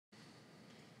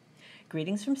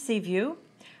Greetings from Seaview.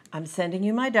 I'm sending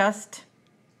you my dust,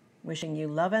 wishing you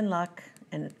love and luck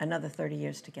and another 30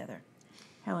 years together.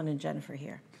 Helen and Jennifer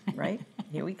here, right?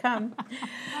 Here we come.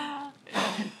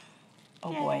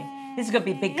 Oh boy, this is going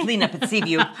to be a big cleanup at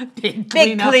Seaview. Big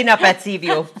cleanup at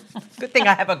Seaview. Good thing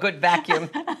I have a good vacuum.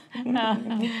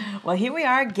 Well, here we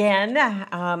are again,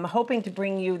 hoping to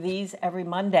bring you these every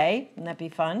Monday. Wouldn't that be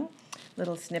fun?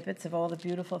 Little snippets of all the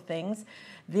beautiful things.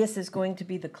 This is going to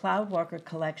be the Cloudwalker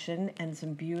collection and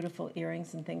some beautiful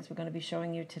earrings and things we're going to be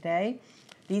showing you today.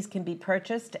 These can be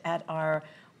purchased at our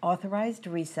Authorized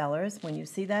Resellers. When you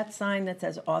see that sign that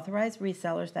says Authorized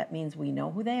Resellers, that means we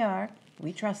know who they are,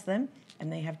 we trust them,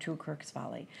 and they have true Kirks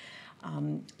Folly.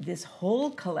 This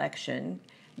whole collection,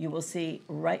 you will see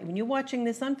right when you're watching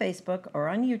this on Facebook or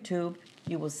on YouTube,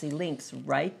 you will see links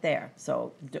right there.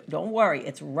 So don't worry,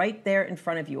 it's right there in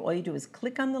front of you. All you do is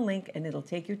click on the link and it'll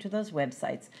take you to those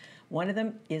websites. One of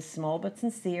them is Small But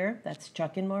Sincere. That's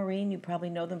Chuck and Maureen. You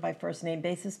probably know them by first name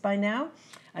basis by now.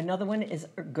 Another one is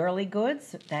Girly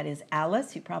Goods. That is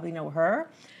Alice. You probably know her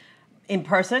in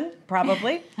person,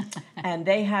 probably. And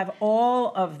they have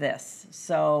all of this.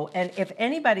 So, and if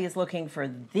anybody is looking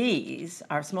for these,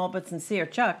 our Small But Sincere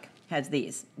Chuck has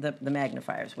these, the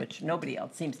magnifiers, which nobody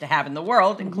else seems to have in the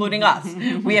world, including us.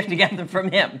 We have to get them from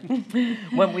him.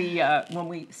 When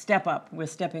we step up, we're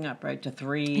stepping up, right, to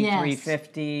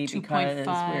 350 because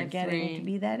we're getting to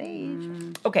be that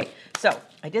age. Okay, so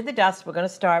I did the dust. We're going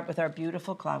to start with our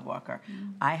beautiful Cloudwalker.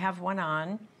 I have one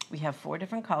on. We have 4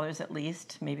 different colors at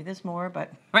least. Maybe there's more,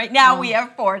 but right now we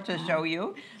have 4 to show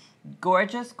you.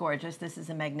 Gorgeous, gorgeous. This is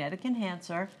a magnetic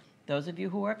enhancer. Those of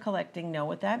you who are collecting know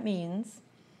what that means.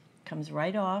 Comes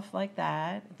right off like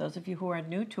that. Those of you who are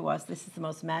new to us, this is the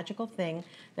most magical thing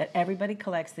that everybody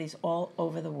collects these all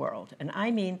over the world. And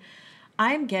I mean,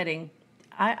 I'm going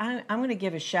to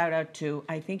give a shout out to,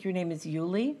 I think your name is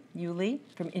Yuli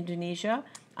from Indonesia.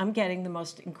 I'm getting the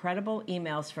most incredible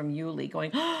emails from Yuli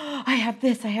going, oh, I have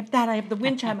this, I have that, I have the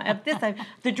wind chime, I have this, I have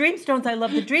the Dreamstones, I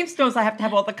love the Dreamstones, I have to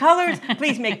have all the colors,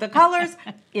 please make the colors.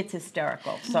 It's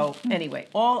hysterical. So anyway,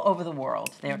 all over the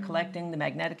world, they are collecting the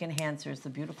magnetic enhancers, the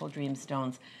beautiful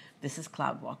Dreamstones. This is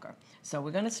Cloudwalker. So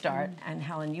we're going to start, and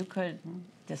Helen, you could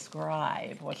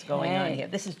describe what's going on here.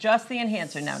 This is just the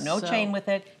enhancer now, no chain with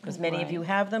it, because many of you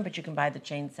have them, but you can buy the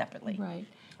chain separately. Right.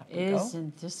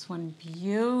 Isn't this one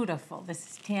beautiful? This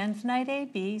is Tanzanite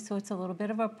AB, so it's a little bit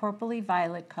of a purpley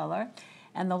violet color.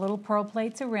 And the little pearl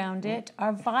plates around it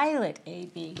are violet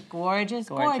AB. Gorgeous,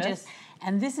 gorgeous.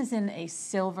 And this is in a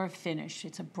silver finish.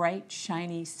 It's a bright,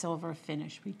 shiny silver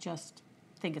finish. We just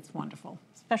think it's wonderful,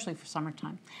 especially for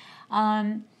summertime.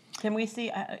 Can we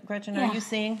see, Gretchen, are you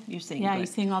seeing? You're seeing Yeah, good. you're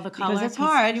seeing all the color. Because it's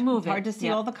hard. It's hard to see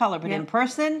all the color. But in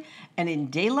person and in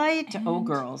daylight, oh,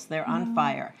 girls, they're on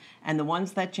fire. And the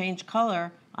ones that change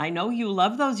color, I know you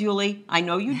love those, Yuli. I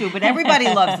know you do, but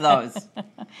everybody loves those.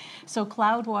 So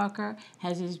Cloudwalker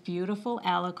has his beautiful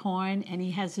alicorn, and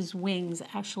he has his wings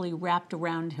actually wrapped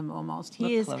around him almost.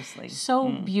 He is so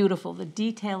beautiful. The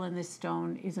detail in this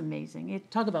stone is amazing.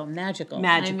 Talk about magical.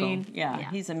 Magical, I mean,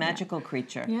 he's a magical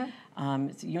creature. Yeah.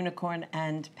 It's unicorn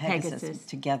and Pegasus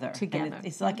together. And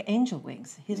it's like angel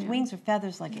wings. His wings are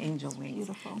feathers like angel wings.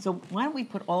 Beautiful. So why don't we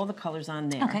put all the colors on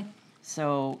there? Okay.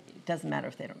 So it doesn't matter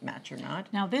if they don't match or not.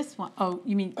 Now this one, oh,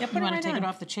 you mean you want to take it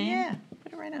off the chain? Yeah,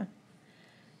 put it right on.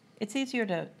 It's easier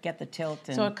to get the tilt.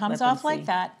 And so it comes off like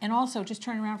that. And also, just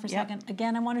turn around for a second.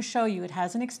 Again, I want to show you, it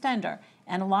has an extender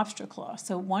and a lobster claw.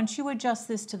 So once you adjust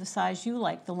this to the size you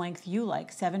like, the length you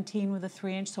like, 17 with a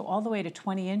 3-inch, so all the way to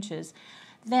 20 inches,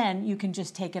 then you can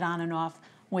just take it on and off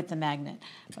with the magnet.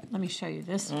 But let me show you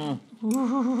this one.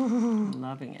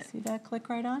 Loving it. See that click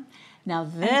right on? Now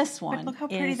this one, but look how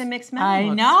pretty the mixed metal I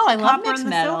looks. know, I love Copper mixed and the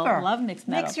metal. silver. Love mixed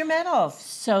metal. Mix your metals.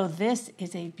 So this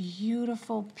is a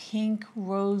beautiful pink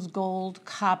rose gold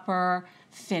copper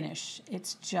finish.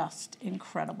 It's just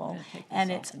incredible.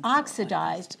 And it's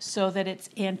oxidized so that it's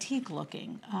antique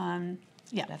looking.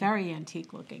 Very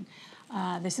antique looking.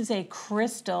 This is a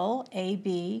crystal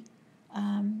AB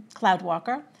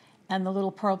Cloudwalker. And the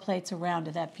little pearl plates around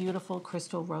it, that beautiful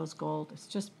crystal rose gold. It's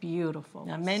just beautiful.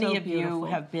 Now, many of you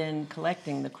have been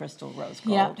collecting the crystal rose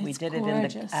gold. Yeah, we did it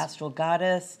gorgeous. in the Astral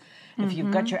Goddess. If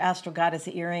you've got your Astral Goddess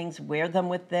earrings, wear them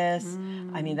with this.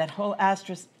 I mean, that whole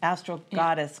Astral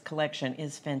Goddess collection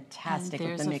is fantastic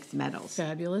with the mixed metals.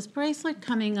 Fabulous bracelet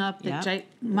coming up that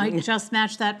might just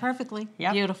match that perfectly.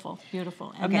 Beautiful,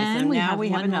 beautiful. And okay, then so now we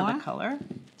have another more. color.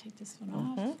 Take this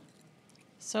one off.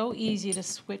 So easy to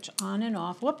switch on and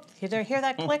off. Whoop, hear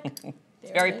that click?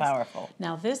 It's very powerful.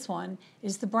 Now this one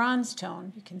is the bronze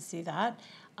tone. You can see that.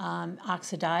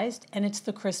 oxidized, and it's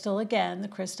the crystal again, the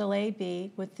crystal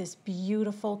AB with this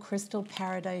beautiful crystal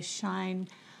paradise shine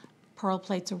pearl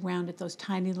plates around it. Those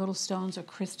tiny little stones are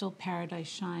crystal paradise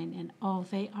shine, and oh,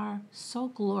 they are so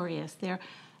glorious. They're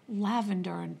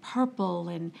lavender and purple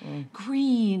and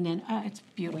green, and it's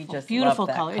beautiful. We just beautiful love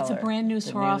that color. It's a brand new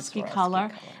Swarovski color,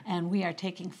 color, and we are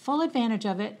taking full advantage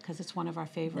of it because it's one of our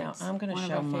favorites. Now I'm going to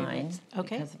show mine,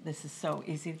 okay? Because this is so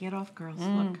easy to get off, girls.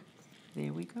 Look,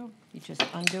 there we go. You just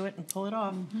undo it and pull it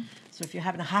off. So if you're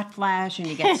having a hot flash and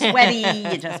you get sweaty,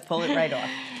 you just pull it right off.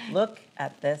 Look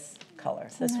at this color.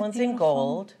 This one's beautiful? In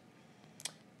gold.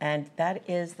 And that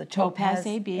is the Topaz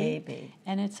AB.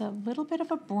 And it's a little bit of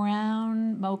a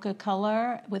brown mocha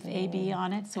color with AB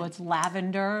on it. So it's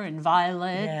lavender and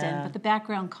violet, but the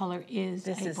background color is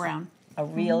brown. A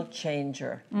real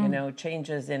changer, you know,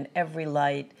 changes in every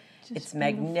light. It's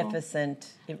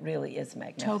magnificent. It really is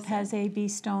magnificent. Topaz AB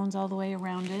stones all the way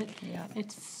around it. Yeah.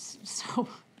 It's so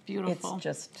beautiful. It's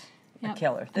just a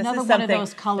killer. This Another is one of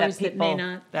those colors that may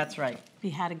not that's right. be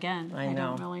had again. I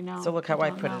know. don't really know. So look how I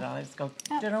put it on. I just go,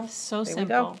 so there simple. We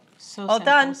go. So all simple,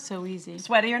 done. So easy.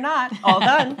 Sweaty or not, all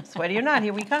done. Sweaty or not,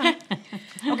 here we come.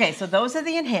 Okay, so those are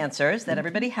the enhancers that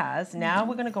everybody has. Now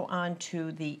we're going to go on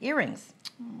to the earrings.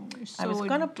 So I was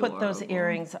going to put those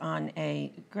earrings on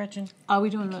a, Gretchen. Are we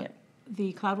doing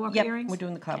the Cloudwalker earrings? We're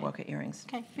doing the Cloudwalker earrings.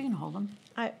 Okay, we can hold them.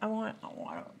 I want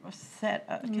a set.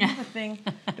 Can you have a thing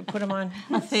to put them on?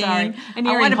 A thing. Sorry, An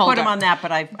I earring want to holder. put them on that,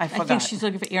 but I forgot. I think she's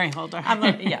looking for earring holder. I'm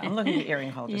looking for earring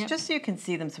holders, just so you can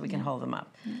see them, so we can hold them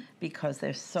up, because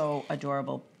they're so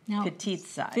adorable. Now, petite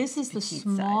size. This is the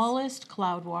smallest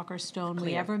Cloudwalker stone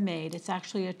we ever made. It's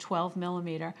actually a 12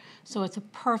 millimeter, so it's a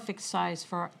perfect size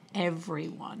for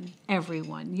everyone.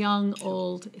 Everyone, young,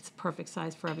 old, it's a perfect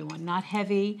size for everyone. Not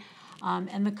heavy.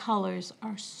 And the colors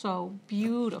are so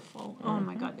beautiful. Oh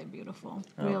my God, they're beautiful.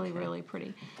 Really, really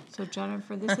pretty. So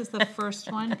Jennifer, this is the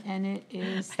first one, and it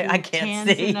is the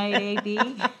Tanzanite AB.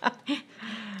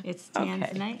 It's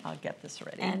Tanzanite. Okay, I'll get this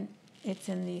ready. And it's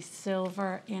in the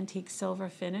silver, antique silver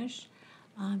finish.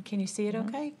 Can you see it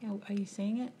okay? Are you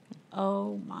seeing it?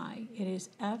 Oh my, it is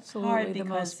absolutely the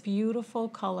most beautiful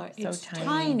color. It's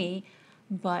tiny,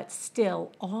 but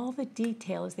still, all the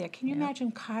detail is there. Can you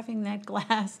imagine carving that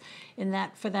glass in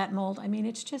for that mold? I mean,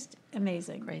 it's just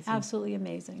amazing. Crazy. Absolutely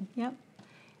amazing. Yep.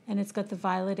 And it's got the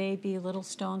violet AB little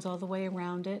stones all the way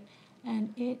around it,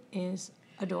 and it is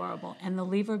adorable. And the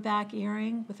lever back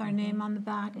earring with our name on the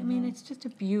back. I mean, it's just a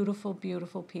beautiful,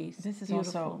 beautiful piece. This is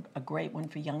also a great one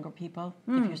for younger people.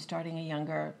 If you're starting a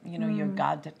younger, your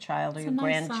godchild or your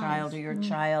grandchild or your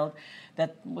child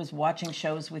that was watching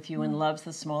shows with you and loves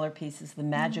the smaller pieces, the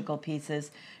magical pieces.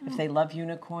 If they love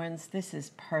unicorns, this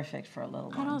is perfect for a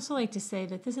little one. I'd also like to say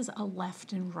that this is a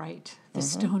left and right. The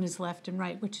stone is left and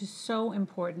right, which is so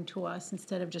important to us.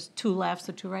 Instead of just two lefts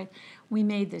or two right, we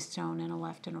made this stone in a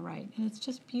left and a right, and it's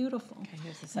just beautiful. Okay,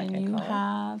 here's the second and you color.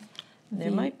 have there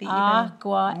the might be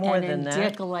aqua more and than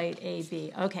that. indicolite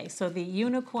AB. Okay, so the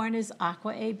unicorn is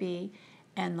aqua AB,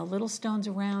 and the little stones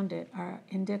around it are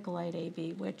indicolite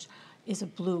AB, which is a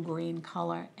blue-green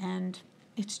color, and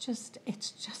it's just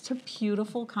a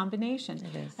beautiful combination.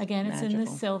 It is. Again, it's magical. in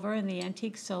the silver, in the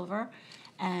antique silver,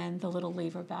 and the little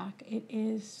lever back. It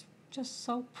is just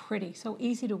so pretty, so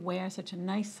easy to wear, such a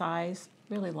nice size.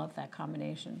 Really love that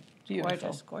combination. Beautiful.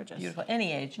 Gorgeous, gorgeous. Beautiful.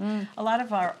 Any age. A lot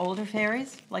of our older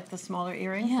fairies like the smaller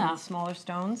earrings and the smaller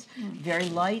stones. Very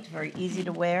light, very easy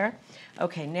to wear.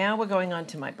 Okay, now we're going on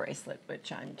to my bracelet,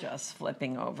 which I'm just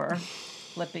flipping over.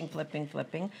 Flipping, flipping,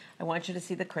 flipping. I want you to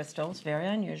see the crystals. Very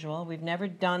unusual. We've never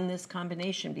done this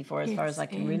combination before, as far as I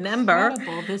can remember.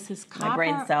 This is copper my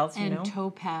brain cells, and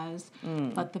topaz,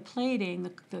 but the plating,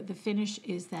 the finish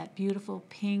is that beautiful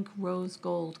pink, rose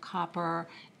gold, copper,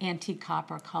 antique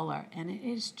copper color, and it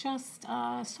is just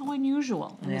so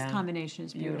unusual. And this combination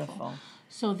is beautiful.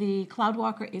 So the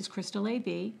Cloudwalker is crystal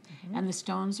AB, and the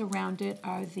stones around it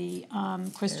are the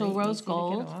crystal rose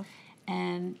gold.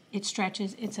 And it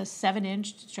stretches, it's a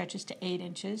 7-inch, stretches to 8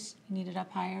 inches. You need it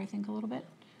up higher, I think, a little bit.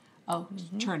 Oh,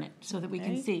 turn it so that we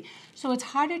can see. So it's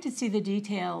harder to see the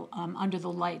detail under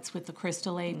the lights with the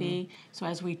crystal AB. So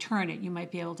as we turn it, you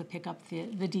might be able to pick up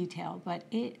the detail. But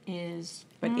it is...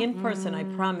 But in person, I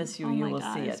promise you, you will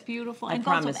see it. It's beautiful. I and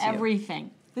promise goes with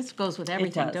everything. This goes with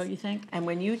everything, don't you think? And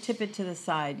when you tip it to the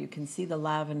side, you can see the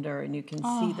lavender, and you can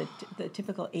see the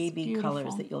typical AB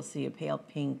colors that you'll see, a pale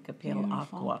pink, a pale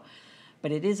aqua.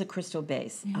 But it is a crystal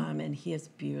base, and he is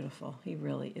beautiful. He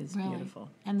really is beautiful.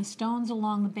 And the stones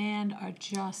along the band are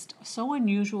just so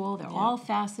unusual. They're all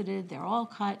faceted. They're all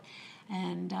cut.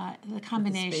 And the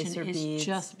combination is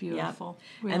just beautiful.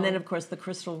 Really. And then, of course, the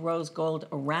crystal rose gold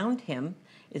around him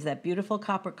is that beautiful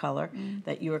copper color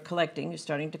that you are collecting. You're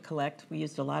starting to collect. We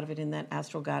used a lot of it in that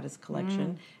Astral Goddess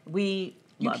collection. We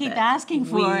love keep it. asking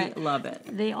for it. We love it.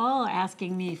 They all are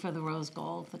asking me for the rose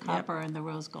gold, the copper and the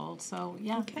rose gold. So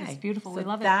yeah, it's beautiful. So we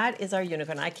love it. that is our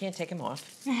unicorn. I can't take him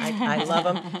off. I love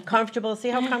him. Comfortable. See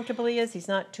how comfortable he is? He's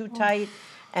not too tight.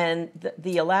 And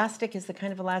the elastic is the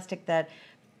kind of elastic that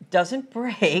doesn't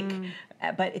break,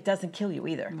 but it doesn't kill you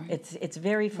either. Right. It's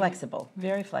very flexible,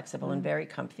 very flexible and very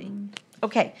comfy.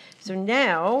 Okay, so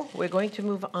now we're going to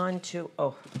move on to,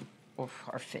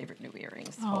 our favorite new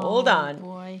earrings. Hold on.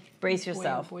 Boy. Brace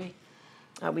yourself. Boy.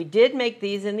 We did make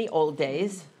these in the old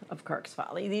days of Kirks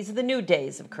Folly. These are the new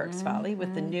days of Kirks Folly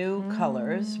with the new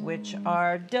colors, which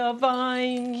are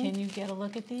divine. Can you get a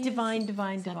look at these? Divine,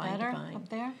 divine, Is that divine, better divine. up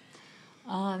there?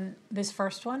 This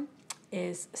first one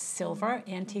is silver,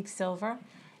 antique silver,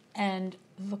 and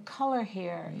the color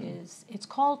here is, it's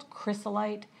called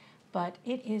chrysolite, but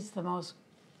it is the most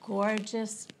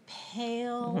gorgeous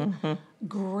pale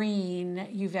green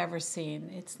you've ever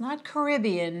seen. It's not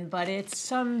Caribbean, but it's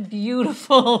some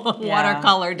beautiful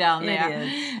watercolor down there.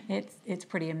 It is. It's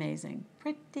pretty amazing,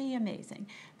 pretty amazing.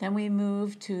 Then we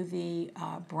move to the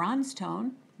bronze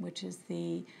tone, which is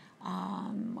the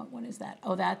what one is that?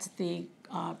 Oh, that's the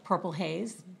purple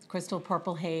haze, crystal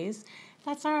purple haze.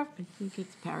 That's our. I think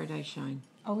it's Paradise Shine.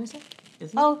 Oh, is it?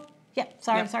 Isn't it? Oh, yeah.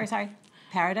 Sorry, Yep. sorry.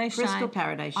 Paradise Shine. Crystal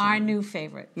Paradise Our Shine. new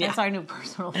favorite. That's our new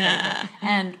personal favorite.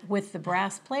 And with the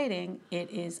brass plating,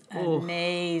 it is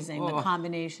amazing. The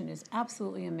combination is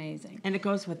absolutely amazing. And it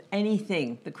goes with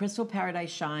anything. The Crystal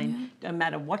Paradise Shine, no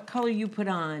matter what color you put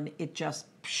on, it just,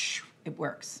 it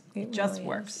works. It just really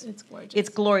works. is. It's gorgeous. It's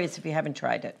glorious if you haven't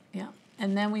tried it. Yeah.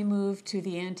 And then we move to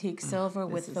the antique silver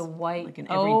with the white like an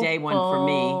everyday one for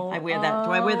me. I wear that.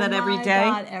 Do I wear that every day?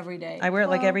 God, every day. I wear it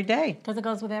like every day. Because it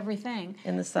goes with everything.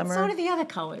 In the summer. But so do the other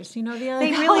colors. You know, the other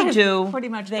They colors really do. pretty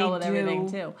much They go with everything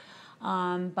do. too.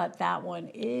 But that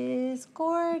one is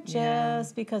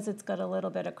gorgeous because it's got a little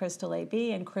bit of crystal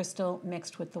AB and crystal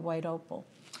mixed with the white opal.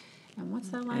 And what's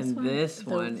that last one? And this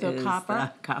one the is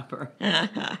copper. Copper.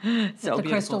 So the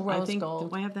crystal rose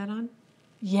gold. Do I have that on?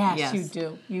 Yes, Yes. you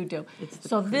do. You do. It's the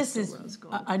So this crystal is rose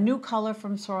gold. a new color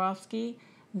from Swarovski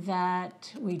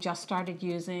that we just started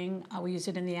using. We use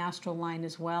it in the Astral line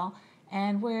as well,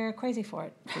 and we're crazy for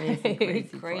it. Crazy for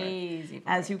it. Crazy for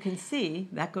As you can see,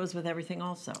 that goes with everything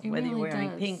also. Whether you're really wearing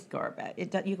does. pink or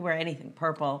you can wear anything,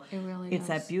 purple. It really It's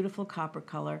does. that beautiful copper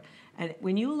color. And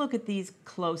when you look at these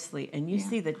closely and you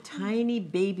see the tiny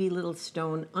baby little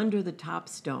stone under the top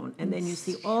stone, and then you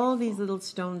see all these little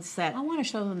stones set. I want to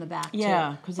show them the back too.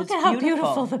 Yeah, because Look it's at how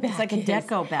beautiful the back It's like a is.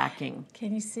 deco backing.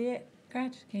 Can you see it,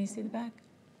 Gretch? Can you see the back?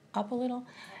 Up a little,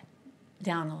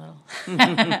 down a little.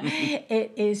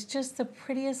 It is just the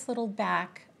prettiest little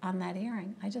back on that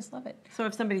earring. I just love it. So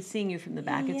if somebody's seeing you from the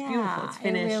back, it's Yeah, beautiful. It's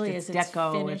finished. It really it's is.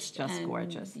 deco. Finished It's just and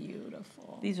gorgeous.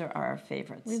 Beautiful. These are our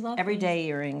favorites. We love everyday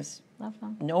earrings. Love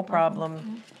them. No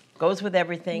problem. Goes with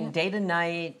everything. Yeah. Day to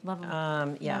night. Love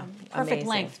 'em. Yeah. Perfect amazing.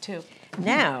 length too.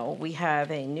 Now we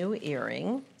have a new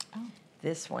earring.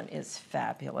 This one is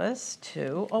fabulous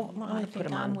too. Oh, I'm going to put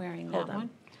them on. I'm wearing Hold that on. one.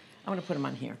 I'm going to put them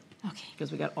on here Okay.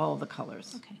 because we got all the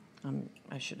colors. Okay.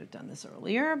 I should have done this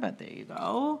earlier, but there you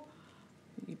go.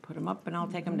 You put them up and I'll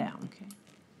take them down. Okay.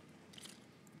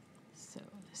 So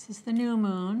this is the new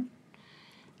moon,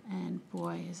 and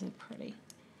boy, is it pretty.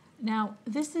 Now,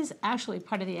 this is actually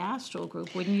part of the Astral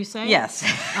group, wouldn't you say? Yes.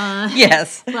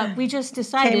 Yes. But we just Came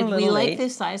decided a we little like late.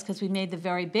 this size because we made the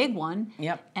very big one.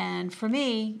 Yep. And for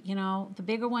me, you know, the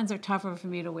bigger ones are tougher for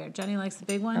me to wear. Jenny likes the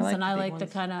big ones, like and the I big like the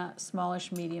ones. kind of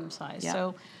smallish, medium size. Yep.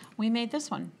 So we made this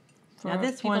one for Now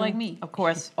this people one, like me. of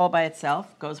course, all by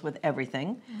itself, goes with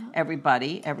everything,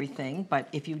 everybody, everything. But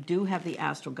if you do have the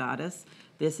Astral Goddess,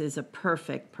 this is a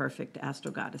perfect, perfect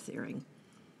Astral Goddess earring.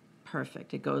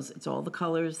 Perfect. It goes, it's all the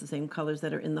colors, the same colors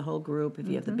that are in the whole group. If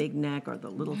you have the big neck or the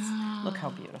little, look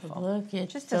how beautiful. Look at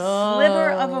Just a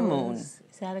sliver of a moon. Is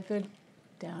that a good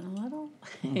down a little?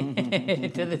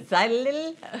 To the side a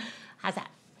little? How's that?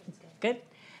 Good.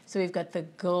 So we've got the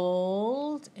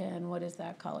gold, and what is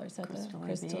that color? Is that Crystal the AB.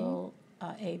 crystal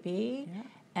AB? Yeah.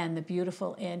 And the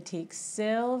beautiful antique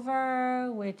silver,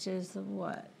 which is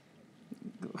what?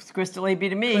 It's Crystal AB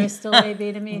to me. Crystal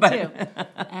AB to me But- too.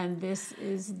 And this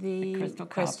is the, crystal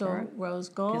crystal copper. rose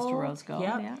gold. Crystal rose gold,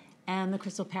 Yep. yeah. And the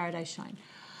crystal paradise shine.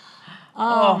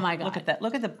 Oh, my God. Look at that.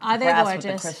 Look at the Are they brass with the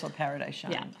gorgeous? Crystal Paradise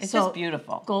Shine. Yeah. It's So, just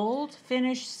beautiful. Gold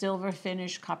finish, silver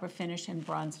finish, copper finish, and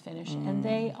bronze finish. And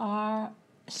they are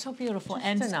so beautiful. Just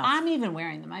and enough. I'm even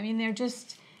wearing them. I mean, they're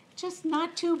just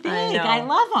not too big. I know. I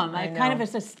love them. I It kind of know.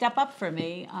 is a step up for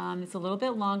me. It's a little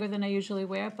bit longer than I usually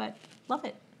wear, but love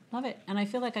it. Love it. And I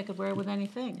feel like I could wear it with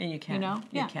anything. And you can. You know?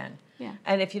 You can. Yeah.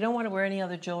 And if you don't want to wear any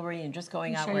other jewelry and just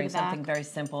going out show you wearing the something back. very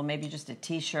simple, maybe just a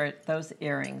T-shirt, those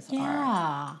earrings are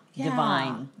Yeah.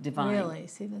 divine. Divine. Really.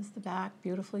 See, this is the back.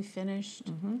 Beautifully finished.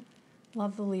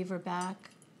 Love the lever back.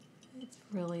 It's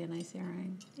really a nice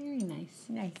earring. Very nice.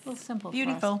 Nice. A little simple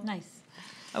Beautiful. for us. Nice.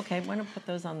 Okay, I'm going to put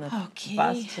those on the Okay.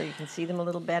 bust so you can see them a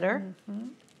little better.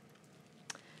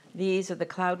 These are the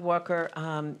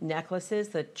Cloudwalker necklaces,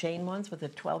 the chain ones with a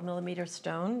 12 millimeter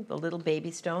stone, the little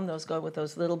baby stone. Those go with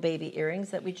those little baby earrings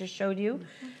that we just showed you.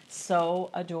 So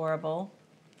adorable.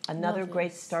 Another Love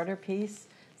great this. starter piece.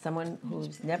 Someone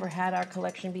who's never had our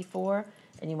collection before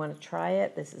and you want to try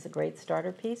it, this is a great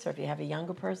starter piece. Or if you have a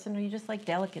younger person or you just like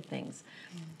delicate things.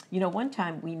 You know, one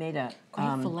time we made a...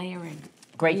 Great for layering.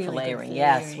 Great Really for good layering, for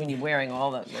yes. layering. When you're wearing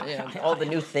all the all the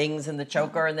new things in the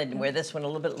choker, and then wear this one a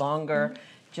little bit longer,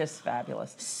 just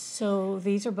fabulous. So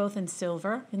these are both in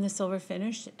the silver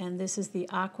finish, and this is the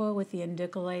aqua with the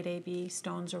indicolite AB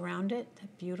stones around it. The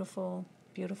beautiful,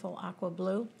 beautiful aqua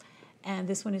blue. And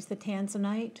this one is the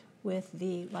tanzanite with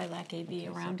the lilac AB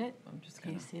around it. I'm just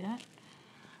Can gonna... you see that?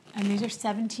 And these are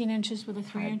 17 inches with a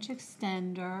 3-inch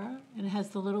extender, and it has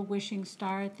the little wishing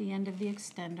star at the end of the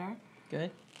extender. Good.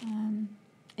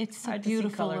 It's a Hard to see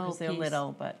beautiful color little because they're piece.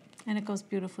 little, but And it goes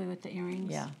beautifully with the earrings.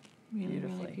 yeah, Really,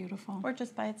 beautifully. really beautiful. Or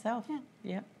just by itself. Yeah.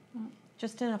 Yep.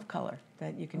 Just enough color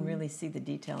that you can really see the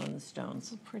detail in the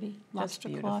stones. Pretty lobster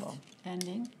beautiful. cloth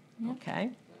ending. Yep. Okay.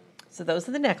 So those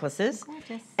are the necklaces.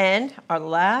 Gorgeous. And our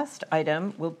last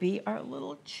item will be our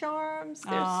little charms.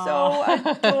 They're so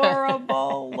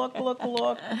adorable. Look, look,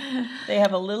 look. They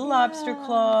have a little lobster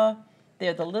claw.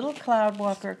 They're the little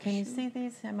Cloudwalker. Can you see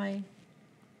these?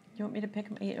 You want me to pick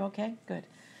them? Okay, good.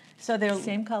 So they're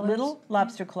Same colors. little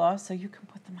lobster claws, so you can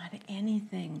put them on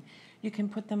anything. You can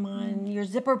put them on your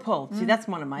zipper pull. See, that's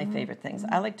one of my favorite things.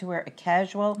 I like to wear a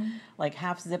casual, like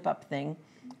half zip up thing,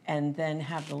 and then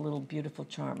have the little beautiful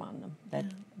charm on them.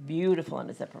 That's beautiful on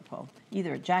a zipper pull.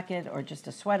 Either a jacket or just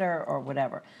a sweater or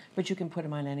whatever. But you can put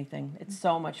them on anything. It's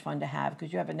so much fun to have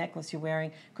because you have a necklace you're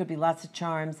wearing, could be lots of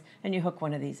charms, and you hook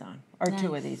one of these on, or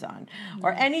two of these on.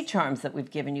 Or any charms that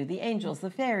we've given you, the angels, the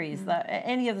fairies,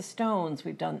 any of the stones.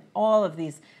 We've done all of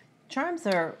these. Charms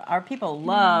our people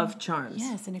love charms.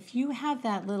 Yes, and if you have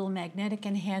that little magnetic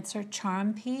enhancer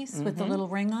charm piece with the little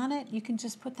ring on it, you can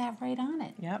just put that right on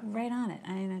it. Yep. Right on it.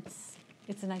 I mean,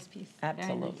 it's a nice piece. Very nice.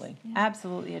 Absolutely. Yeah.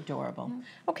 Absolutely adorable.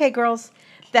 Okay, girls,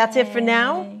 that's it for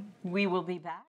now. We will be back.